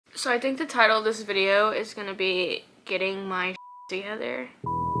So I think the title of this video is gonna be getting my together.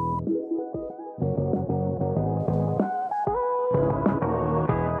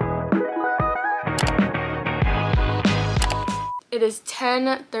 It is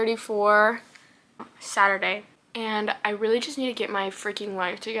 10:34 Saturday, and I really just need to get my freaking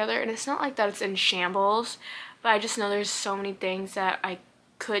life together. And it's not like that it's in shambles, but I just know there's so many things that I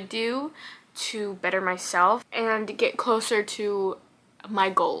could do to better myself and get closer to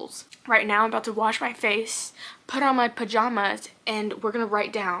my goals. Right now I'm about to wash my face, put on my pajamas, and we're gonna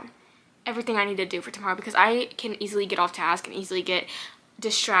write down everything I need to do for tomorrow, because I can easily get off task and easily get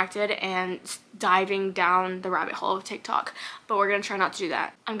distracted and diving down the rabbit hole of TikTok, but we're gonna try not to do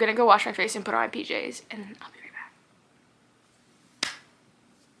that. I'm gonna go wash my face and put on my PJs, and I'll be right back.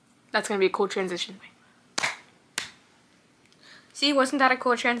 That's gonna be a cool transition. See, wasn't that a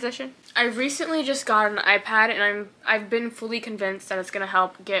cool transition? I recently just got an iPad, and I've been fully convinced that it's gonna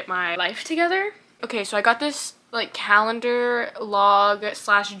help get my life together. Okay, so I got this like calendar log /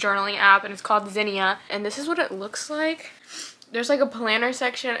 journaling app, and it's called Zinnia, and this is what it looks like. There's like a planner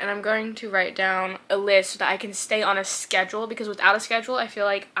section, and I'm going to write down a list so that I can stay on a schedule, because without a schedule I feel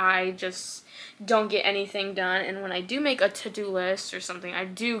like I just don't get anything done, and when I do make a to-do list or something, I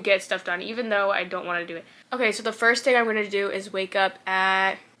do get stuff done even though I don't want to do it. Okay, so the first thing I'm going to do is wake up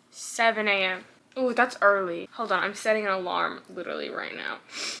at 7 a.m. Ooh, that's early. Hold on, I'm setting an alarm literally right now.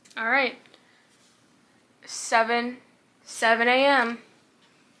 Alright. 7 a.m.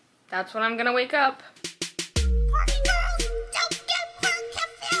 That's when I'm gonna wake up.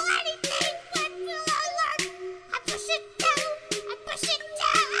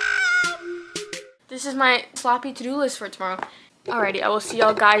 This is my sloppy to-do list for tomorrow. Alrighty, I will see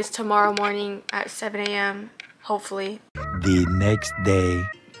y'all guys tomorrow morning at 7 a.m. hopefully. The next day.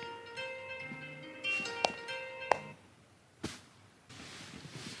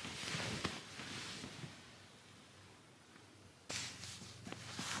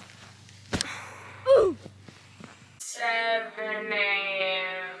 Ooh. 7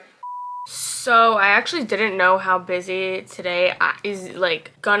 a.m. So I actually didn't know how busy today is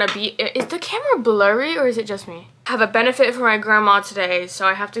like gonna be. Is the camera blurry or is it just me? I have a benefit for my grandma today, so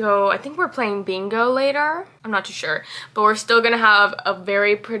I have to go. I think we're playing bingo later. I'm not too sure, but we're still gonna have a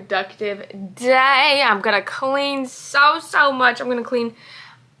very productive day. I'm gonna clean so much. I'm gonna clean.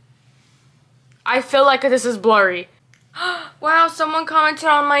 I feel like this is blurry. Wow, someone commented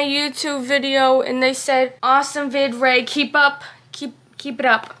on my YouTube video and they said, "Awesome vid, Ray. Keep up. Keep it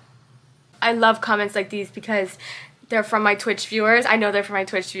up." I love comments like these because they're from my Twitch viewers. I know they're from my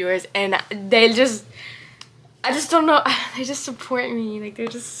Twitch viewers, and they just, I just don't know, they just support me. Like, they're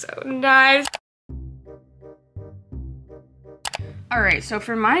just so nice. Alright, so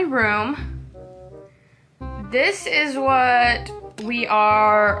for my room, this is what we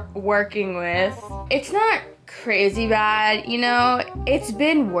are working with. It's not crazy bad, you know? It's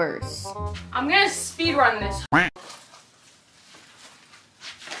been worse. I'm gonna speed run this.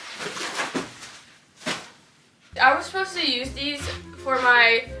 I was supposed to use these for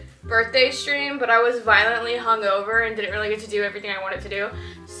my birthday stream, but I was violently hungover and didn't really get to do everything I wanted to do.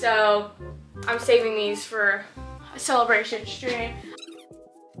 So I'm saving these for a celebration stream.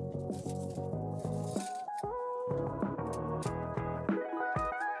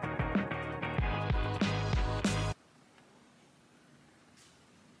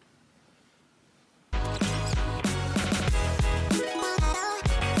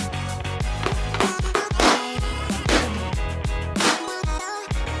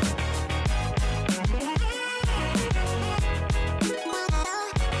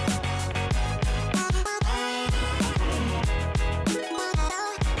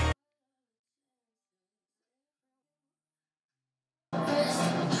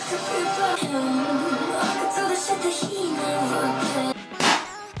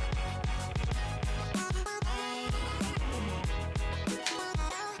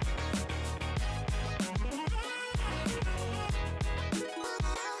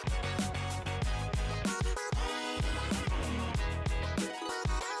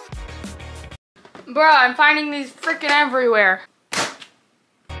 Bruh, I'm finding these freaking everywhere.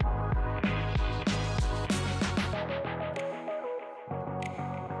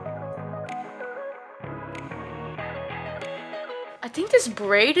 I think this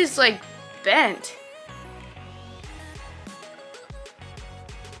braid is like bent.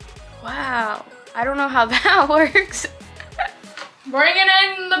 Wow, I don't know how that works. Bringing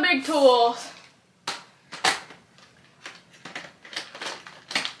in the big tools.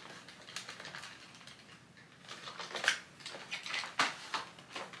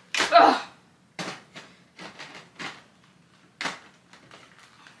 Ugh.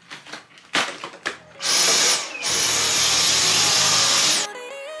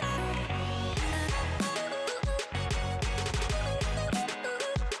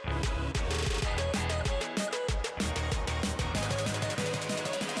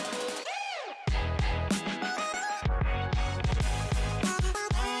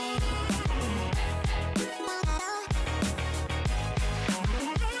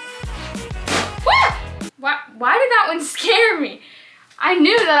 that one scared me. I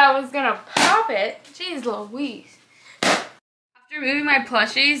knew that I was gonna pop it. Jeez Louise. After moving my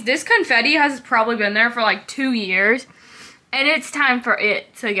plushies, this confetti has probably been there for like 2 years. And it's time for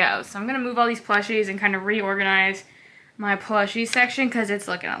it to go. So I'm gonna move all these plushies and kind of reorganize my plushie section because it's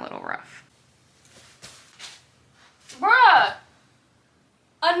looking a little rough. Bruh!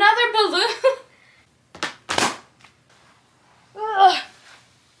 Another balloon? Ugh.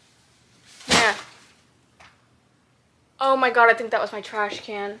 Yeah. Oh my god, I think that was my trash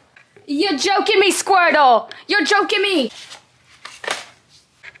can. You're joking me, Squirtle! You're joking me!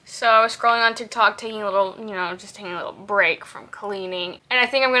 So I was scrolling on TikTok, taking a little, just taking a little break from cleaning. And I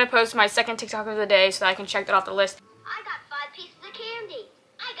think I'm gonna post my second TikTok of the day so that I can check that off the list. I got 5 pieces of candy.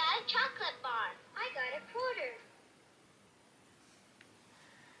 I got a chocolate bar. I got a quarter.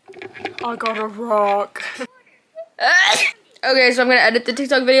 I got a rock. Okay, so I'm gonna edit the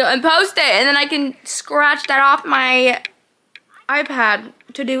TikTok video and post it, and then I can scratch that off my iPad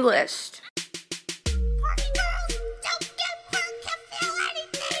to-do list.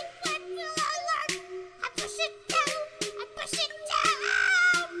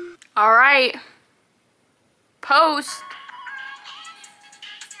 All right, post.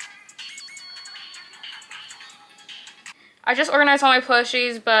 I just organized all my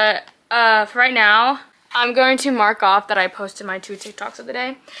plushies, but for right now, I'm going to mark off that I posted my 2 TikToks of the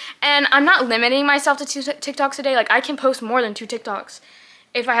day. And I'm not limiting myself to 2 TikToks a day. Like, I can post more than 2 TikToks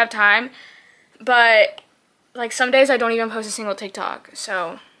if I have time. But, like, some days I don't even post a single TikTok.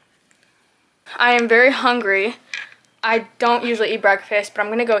 So, I am very hungry. I don't usually eat breakfast, but I'm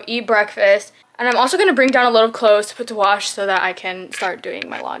gonna go eat breakfast. And I'm also gonna bring down a load of clothes to put to wash so that I can start doing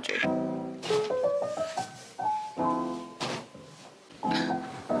my laundry.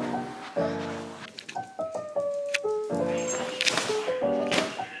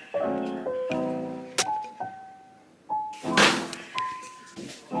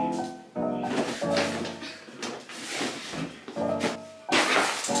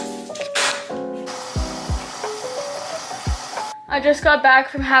 I just got back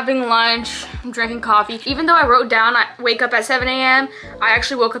from having lunch. I'm drinking coffee. Even though I wrote down I wake up at 7 a.m., I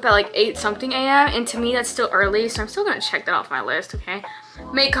actually woke up at like 8 something a.m. and to me that's still early, so I'm still gonna check that off my list, okay?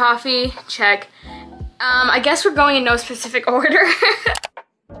 Make coffee, check. I guess we're going in no specific order.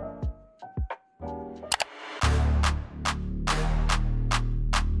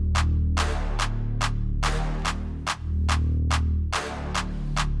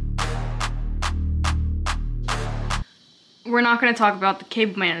 We're not gonna talk about the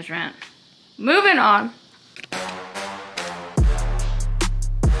cable management. Moving on.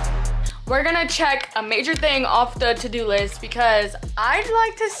 We're gonna check a major thing off the to-do list because I'd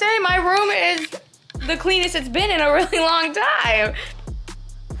like to say my room is the cleanest it's been in a really long time.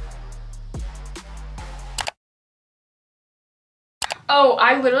 Oh,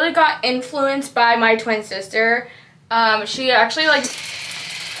 I literally got influenced by my twin sister. She actually like,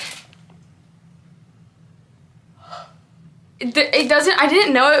 it doesn't, I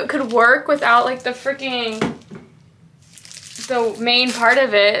didn't know it could work without like the freaking, the main part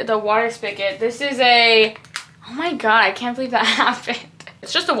of it, the water spigot. This is a, oh my god, I can't believe that happened.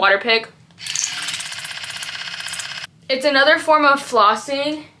 It's just a water pick. It's another form of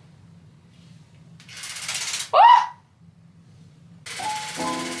flossing. Ah!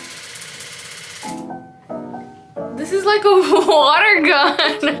 This is like a water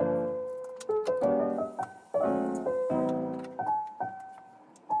gun.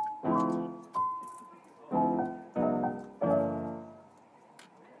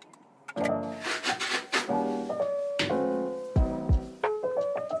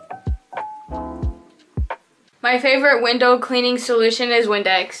 My favorite window cleaning solution is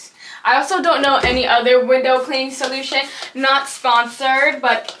Windex. I also don't know any other window cleaning solution. Not sponsored,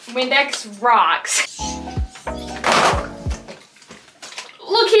 but Windex rocks.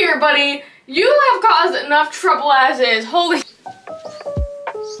 Look here, buddy. You have caused enough trouble as is. Holy...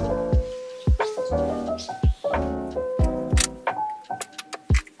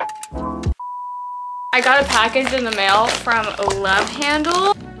 I got a package in the mail from Love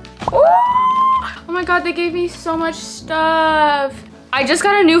Handle. Ooh! Oh my god, they gave me so much stuff. I just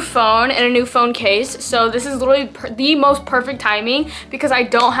got a new phone and a new phone case, so this is literally the most perfect timing because I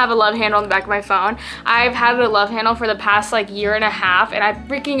don't have a love handle on the back of my phone. I've had a love handle for the past like year and a half and I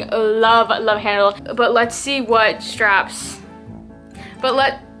freaking love love handle. But let's see what straps.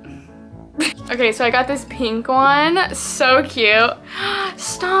 Okay, so I got this pink one, so cute.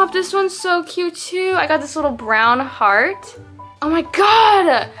 Stop, this one's so cute too. I got this little brown heart. Oh my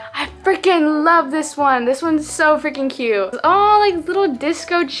god, I freaking love this one. This one's so freaking cute. Oh, like little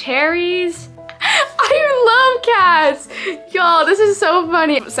disco cherries. I I love cats. Y'all, this is so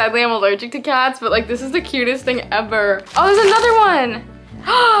funny. Sadly, I'm allergic to cats, but like this is the cutest thing ever. Oh, there's another one.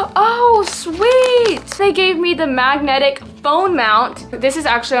 Oh, sweet. They gave me the magnetic phone mount. This is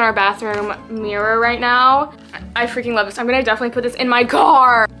actually on our bathroom mirror right now. I freaking love this. I'm gonna definitely put this in my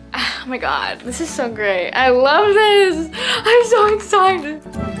car. Oh my God, this is so great. I love this. I'm so excited.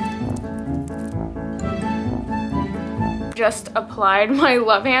 Just applied my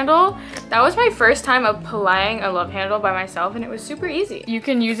love handle. That was my first time applying a love handle by myself and it was super easy. You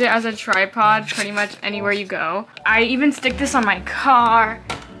can use it as a tripod pretty much anywhere you go. I even stick this on my car.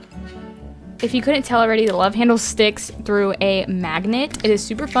 If you couldn't tell already, the love handle sticks through a magnet. It is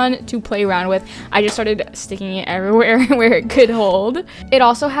super fun to play around with. I just started sticking it everywhere where it could hold. It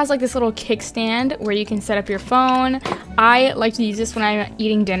also has like this little kickstand where you can set up your phone. I like to use this when I'm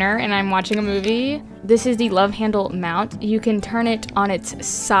eating dinner and I'm watching a movie. This is the love handle mount. You can turn it on its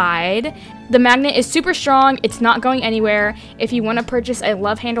side. The magnet is super strong. It's not going anywhere. If you want to purchase a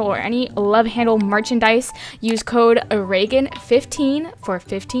love handle or any love handle merchandise, use code Reagan15 for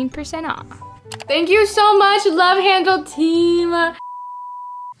 15% off. Thank you so much, love handle team.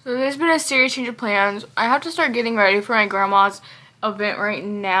 So there's been a serious change of plans. I have to start getting ready for my grandma's event right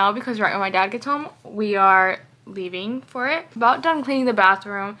now because right when my dad gets home, we are leaving for it. About done cleaning the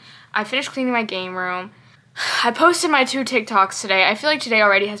bathroom. I finished cleaning my game room. I posted my 2 TikToks today. I feel like today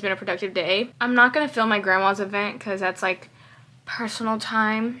already has been a productive day. I'm not gonna film my grandma's event because that's like personal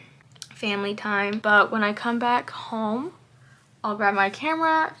time, family time. But when I come back home, I'll grab my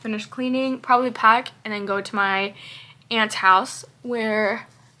camera, finish cleaning, probably pack, and then go to my aunt's house where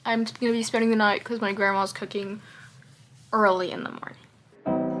I'm gonna be spending the night because my grandma's cooking early in the morning.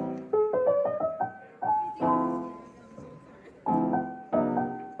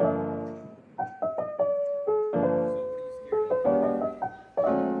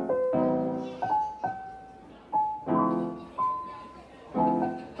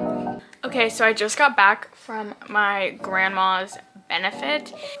 Okay, so I just got back from my grandma's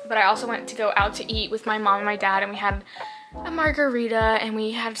benefit, but I also went to go out to eat with my mom and my dad, and we had a margarita and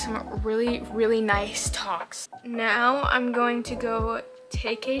we had some really nice talks. Now I'm going to go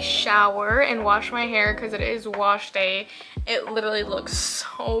take a shower and wash my hair because it is wash day. It literally looks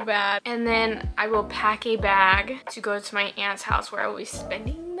so bad. And then I will pack a bag to go to my aunt's house where I will be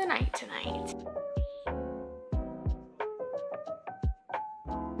spending the night tonight.